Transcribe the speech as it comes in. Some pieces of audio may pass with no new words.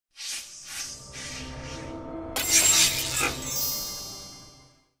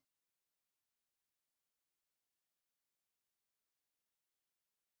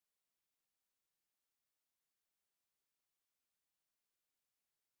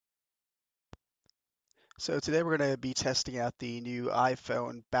So today we're going to be testing out the new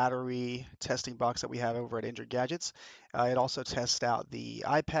iPhone battery testing box that we have over at Injured Gadgets. It also tests out the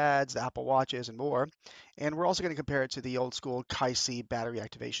iPads, the Apple Watches, and more. And we're also going to compare it to the old school Kaisi battery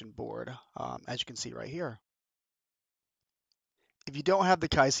activation board, as you can see right here. If you don't have the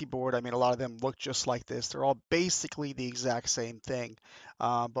Kaisi board, I mean, a lot of them look just like this. They're all basically the exact same thing.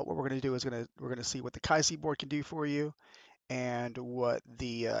 But what we're going to do is we're going to see what the Kaisi board can do for you and what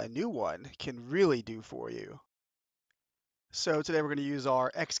the new one can really do for you. So today we're going to use our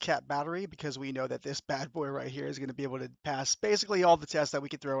XCAP battery because we know that this bad boy right here is going to be able to pass basically all the tests that we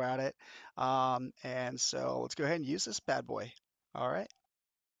could throw at it. And so let's go ahead and use this bad boy. All right.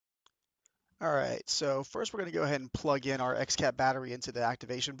 All right, so first we're going to go ahead and plug in our XCAP battery into the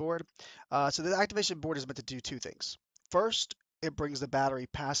activation board. So the activation board is meant to do two things. First, it brings the battery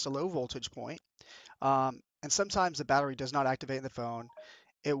past a low voltage point, and sometimes the battery does not activate in the phone.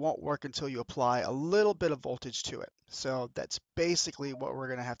 It won't work until you apply a little bit of voltage to it. So that's basically what we're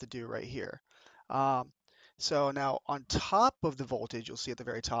going to have to do right here. Um, so now on top of the voltage, you'll see at the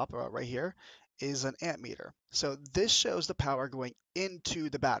very top right here is an amp meter. So this shows the power going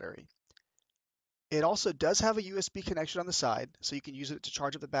into the battery. It also does have a USB connection on the side, so you can use it to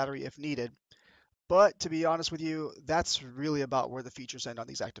charge up the battery if needed. But to be honest with you, that's really about where the features end on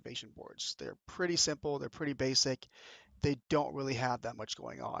these activation boards. They're pretty simple, they're pretty basic. They don't really have that much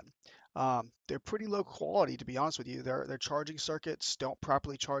going on. They're pretty low quality, to be honest with you. Their charging circuits don't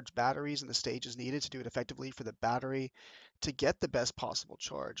properly charge batteries in the stages needed to do it effectively for the battery to get the best possible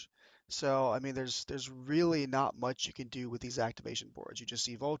charge. So, I mean, there's really not much you can do with these activation boards. You just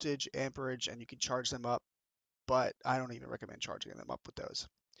see voltage, amperage, and you can charge them up, but I don't even recommend charging them up with those.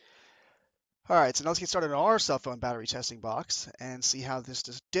 All right, so now let's get started on our cell phone battery testing box and see how this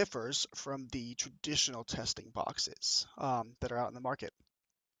differs from the traditional testing boxes that are out in the market.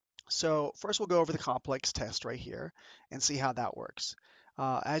 So first we'll go over the complex test right here and see how that works.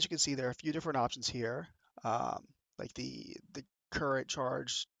 As you can see, there are a few different options here, like the current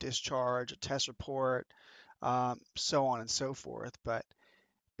charge, discharge, a test report, so on and so forth. But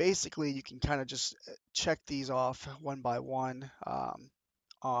basically, you can kind of just check these off one by one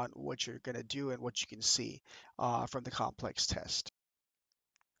on what you're going to do and what you can see from the complex test.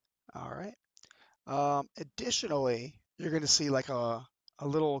 All right. Additionally, you're going to see like a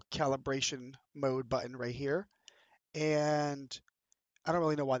little calibration mode button right here. And I don't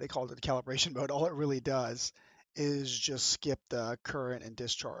really know why they called it a calibration mode. All it really does is just skip the current and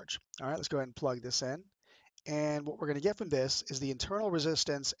discharge. All right, let's go ahead and plug this in. And what we're going to get from this is the internal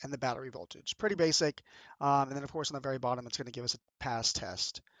resistance and the battery voltage. Pretty basic. And then, of course, on the very bottom, it's going to give us a pass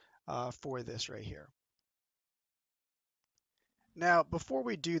test for this right here. Now, before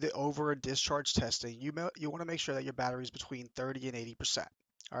we do the over and discharge testing, you want to make sure that your battery is between 30 and 80%.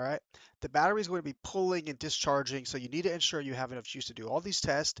 All right. The battery is going to be pulling and discharging, so you need to ensure you have enough juice to do all these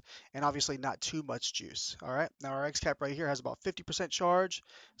tests, and obviously not too much juice. All right. Now our XCAP right here has about 50% charge,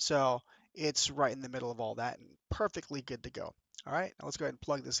 so it's right in the middle of all that and perfectly good to go. All right. Now let's go ahead and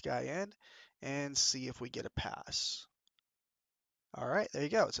plug this guy in and see if we get a pass. All right, there you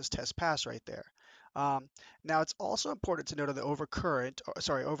go. It says test pass right there. Now it's also important to note on the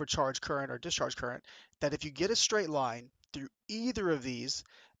overcharge current or discharge current that if you get a straight line through either of these,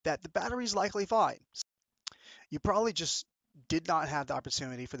 that the battery is likely fine. You probably just did not have the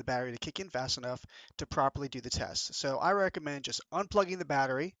opportunity for the battery to kick in fast enough to properly do the test. So I recommend just unplugging the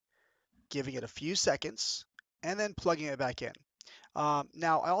battery, giving it a few seconds, and then plugging it back in.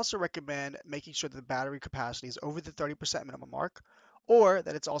 Now, I also recommend making sure that the battery capacity is over the 30% minimum mark, or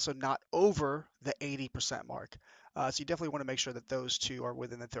that it's also not over the 80% mark. So you definitely want to make sure that those two are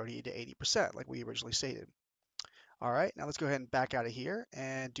within the 30 to 80%, like we originally stated. All right, now let's go ahead and back out of here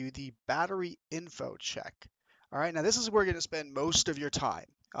and do the battery info check. All right, now this is where you're going to spend most of your time.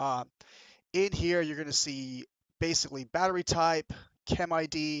 In here, you're going to see basically battery type, chem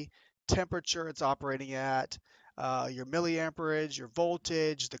ID, temperature it's operating at, your milliamperage, your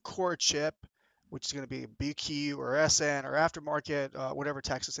voltage, the core chip, which is going to be BQ or SN or aftermarket, whatever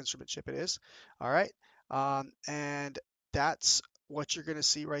Texas Instrument chip it is. All right. And that's what you're going to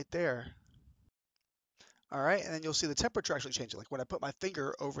see right there. All right, and then you'll see the temperature actually changing. Like when I put my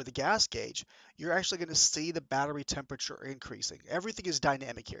finger over the gas gauge, you're actually going to see the battery temperature increasing. Everything is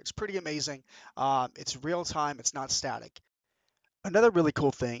dynamic here. It's pretty amazing. It's real time. It's not static. Another really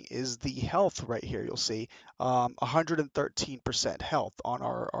cool thing is the health right here. You'll see 113% health on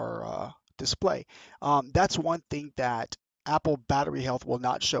our display. That's one thing that Apple battery health will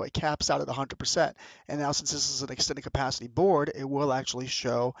not show. It caps out at 100%. And now since this is an extended capacity board, it will actually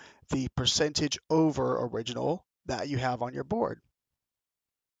show the percentage over original that you have on your board.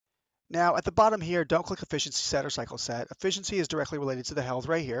 Now at the bottom here, don't click efficiency set or cycle set. Efficiency is directly related to the health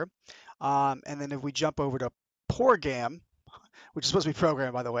right here. And then if we jump over to program, which is supposed to be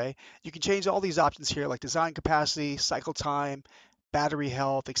programmed, by the way, you can change all these options here like design capacity, cycle time, battery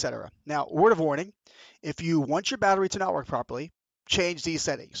health, etc. Now, word of warning, if you want your battery to not work properly, change these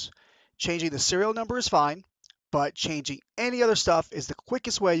settings. Changing the serial number is fine, but changing any other stuff is the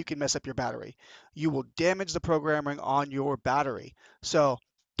quickest way you can mess up your battery. You will damage the programming on your battery. So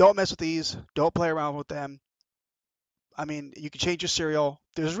don't mess with these. Don't play around with them. I mean, you can change your serial.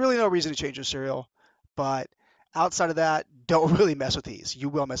 There's really no reason to change your serial, but outside of that, don't really mess with these. You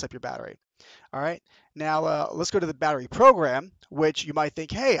will mess up your battery. All right. Now let's go to the battery program, which you might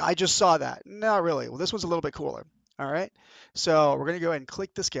think, hey, I just saw that. Not really. Well, this one's a little bit cooler. All right. So we're going to go ahead and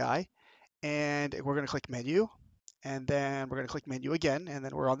click this guy, and we're going to click menu, and then we're going to click menu again, and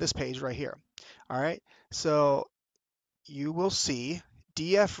then we're on this page right here. All right. So you will see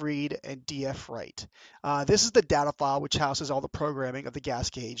DF read and DF write. This is the data file which houses all the programming of the gas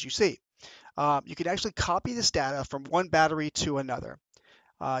gauge you see. You can actually copy this data from one battery to another.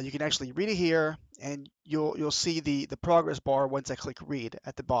 You can actually read it here, and you'll see the progress bar once I click read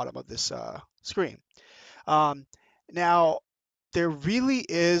at the bottom of this screen. Um, Now, there really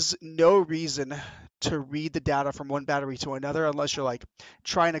is no reason to read the data from one battery to another unless you're like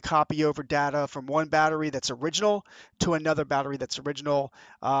trying to copy over data from one battery that's original to another battery that's original.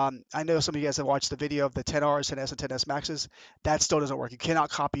 I know some of you guys have watched the video of the 10Rs, 10S, and 10S Maxes. That still doesn't work. You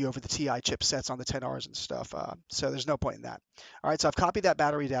cannot copy over the TI chipsets on the 10Rs and stuff. So there's no point in that. All right, so I've copied that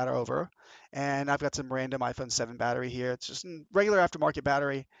battery data over, and I've got some random iPhone 7 battery here. It's just a regular aftermarket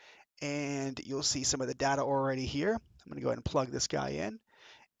battery, and you'll see some of the data already here. I'm going to go ahead and plug this guy in,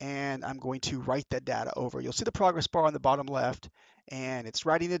 and I'm going to write that data over. You'll see the progress bar on the bottom left, and it's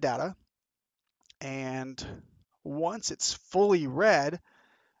writing the data. And once it's fully read,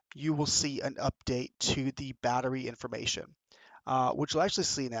 you will see an update to the battery information. What you'll actually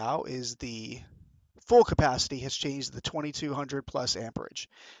see now is the full capacity has changed to the 2200 plus amperage.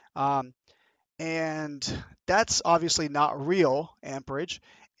 And that's obviously not real amperage.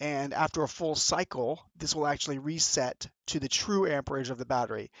 And after a full cycle, this will actually reset to the true amperage of the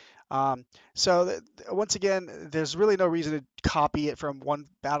battery. Once again, there's really no reason to copy it from one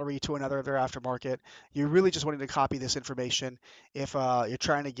battery to another if they're aftermarket. You're really just wanting to copy this information if you're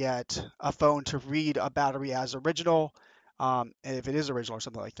trying to get a phone to read a battery as original, and if it is original or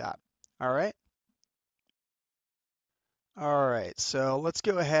something like that. All right. All right, so let's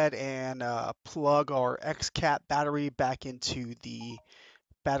go ahead and plug our XCAP battery back into the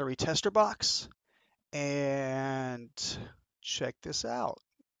battery tester box and check this out.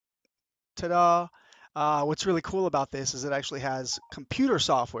 Ta-da! What's really cool about this is it actually has computer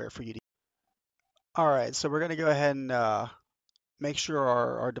software for you to. All right, so we're going to go ahead and make sure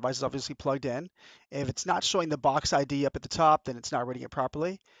our device is obviously plugged in. If it's not showing the box ID up at the top, then it's not reading it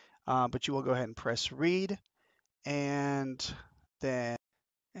properly. But you will go ahead and press read, and then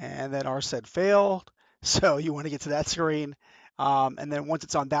R said failed. So you want to get to that screen. And then once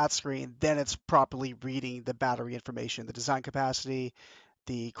it's on that screen, then it's properly reading the battery information, the design capacity,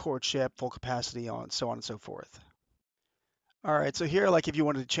 the core chip, full capacity, so on and so forth. All right, so here, like if you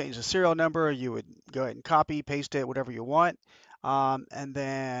wanted to change the serial number, you would go ahead and copy, paste it, whatever you want. And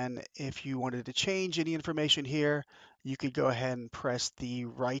then if you wanted to change any information here, you could go ahead and press the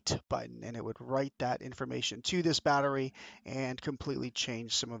write button, and it would write that information to this battery and completely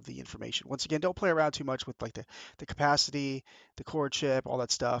change some of the information. Once again, don't play around too much with like the capacity, the core chip, all that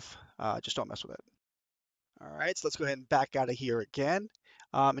stuff. Just don't mess with it. All right, so let's go ahead and back out of here again.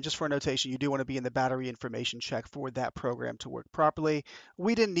 And just for a notation, you do want to be in the battery information check for that program to work properly.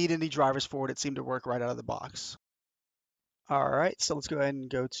 We didn't need any drivers for it. It seemed to work right out of the box. All right, so let's go ahead and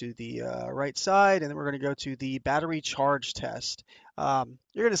go to the right side, and then we're going to go to the battery charge test. You're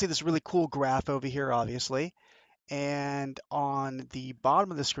going to see this really cool graph over here, obviously. And on the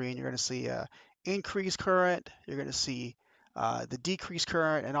bottom of the screen, you're going to see increase current. You're going to see the decrease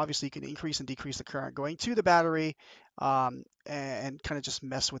current, and obviously you can increase and decrease the current going to the battery, and kind of just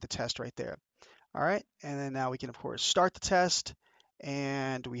mess with the test right there. All right, and then now we can of course start the test,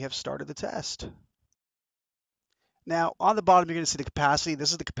 and we have started the test. Now on the bottom you're going to see the capacity.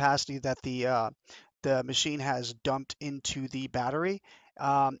 This is the capacity that the machine has dumped into the battery.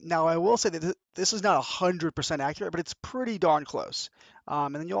 Now I will say that this is not 100% accurate, but it's pretty darn close.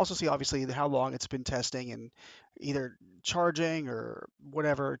 And then you'll also see obviously how long it's been testing and either charging or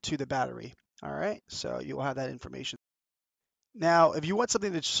whatever to the battery. All right, so you'll have that information. Now, if you want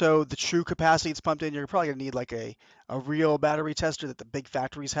something to show the true capacity it's pumped in, you're probably going to need like a real battery tester that the big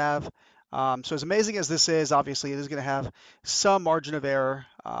factories have. So as amazing as this is, obviously it is going to have some margin of error,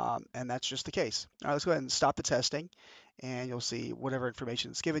 and that's just the case. All right, let's go ahead and stop the testing, and you'll see whatever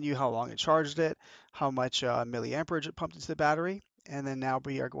information it's given you, how long it charged it, how much milliamperage it pumped into the battery, and then now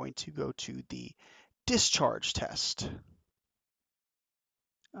we are going to go to the discharge test.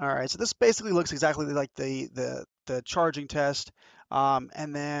 All right, so this basically looks exactly like the charging test.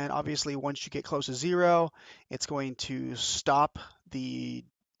 And then obviously once you get close to 0, it's going to stop the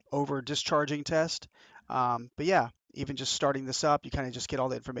over discharging test. But yeah, even just starting this up, you kind of just get all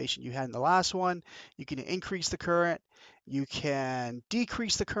the information you had in the last one. You can increase the current, you can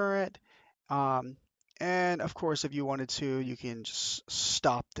decrease the current, um, and of course, if you wanted to, you can just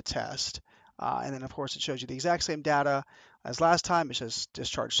stop the test. And then of course, it shows you the exact same data as last time. It says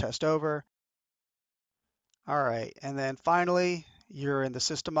discharge test over. All right, and then finally, you're in the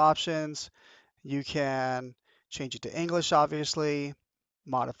system options. You can change it to English, obviously,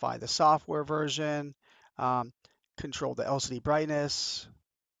 modify the software version, um, control the LCD brightness,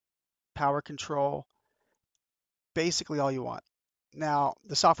 power control, basically all you want. Now,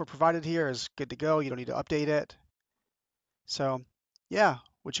 the software provided here is good to go. You don't need to update it. So, yeah,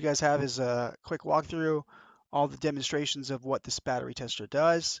 what you guys have is a quick walkthrough, all the demonstrations of what this battery tester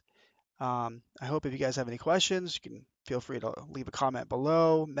does. I hope if you guys have any questions, you can feel free to leave a comment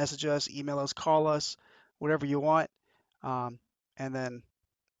below, message us, email us, call us, whatever you want. Um, and then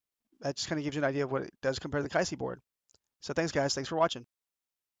that just kind of gives you an idea of what it does compared to the Kaisi board. So thanks, guys. Thanks for watching.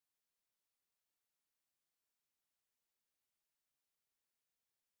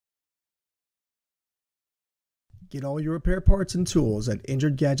 Get all your repair parts and tools at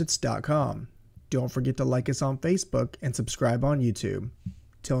injuredgadgets.com. Don't forget to like us on Facebook and subscribe on YouTube.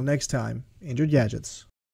 Till next time, Injured Gadgets.